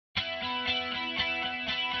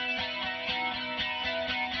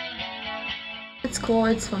It's cool,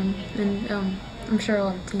 it's fun, and I'm sure a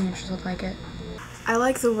lot of teenagers would like it. I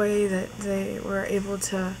like the way that they were able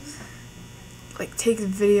to take the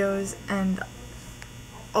videos, and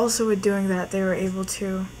also with doing that they were able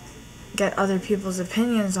to get other people's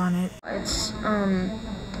opinions on it. It's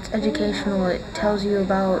educational. It tells you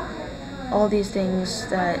about all these things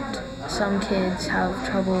that some kids have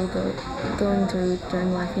trouble going through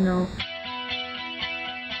during life, you know.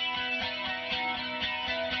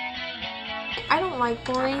 I don't like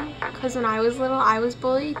bullying because when I was little I was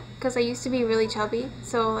bullied because I used to be really chubby,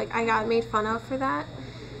 so I got made fun of for that,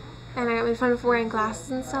 and I got made fun of for wearing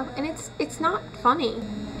glasses and stuff, and it's not funny.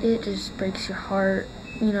 It just breaks your heart,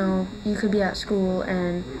 you know. You could be at school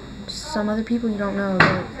and some other people you don't know,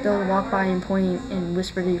 they'll walk by and point and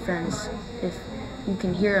whisper to your friends. If you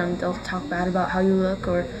can hear them, they'll talk bad about how you look,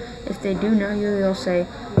 or if they do know you, they'll say,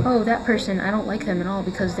 oh, that person, I don't like them at all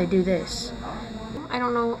because they do this. I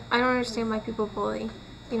don't understand why people bully,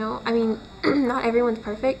 you know. I mean, not everyone's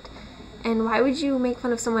perfect, and why would you make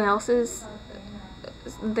fun of someone else's,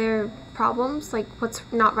 their problems, like what's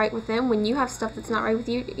not right with them, when you have stuff that's not right with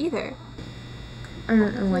you either? I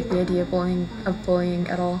don't like the idea of bullying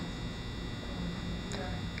at all,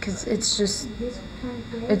 because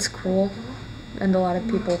it's cruel, and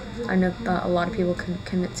I know that a lot of people can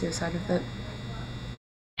commit suicide with it.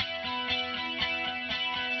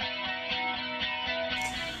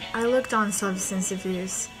 I looked on substance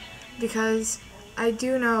abuse because I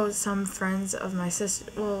do know some friends of my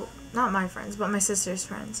sister, well, not my friends, but my sister's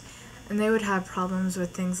friends, and they would have problems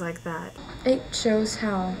with things like that. It shows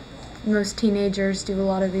how most teenagers do a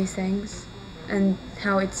lot of these things and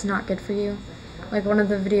how it's not good for you. Like one of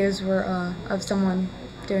the videos were of someone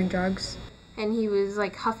doing drugs. And he was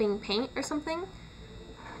like huffing paint or something,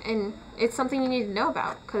 and it's something you need to know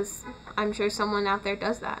about because I'm sure someone out there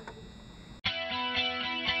does that.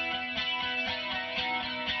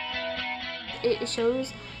 It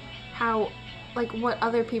shows how, what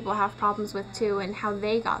other people have problems with too, and how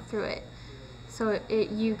they got through it. So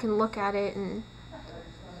you can look at it and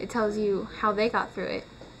it tells you how they got through it,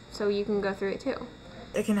 so you can go through it too.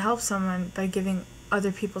 It can help someone by giving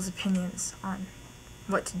other people's opinions on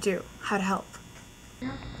what to do, how to help.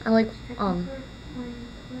 I like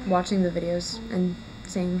watching the videos and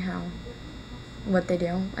seeing what they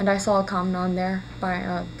do. And I saw a comment on there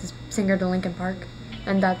by this singer to Linkin Park,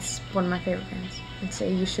 and that's one of my favorite bands. I'd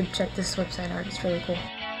say you should check this website out, it's really cool.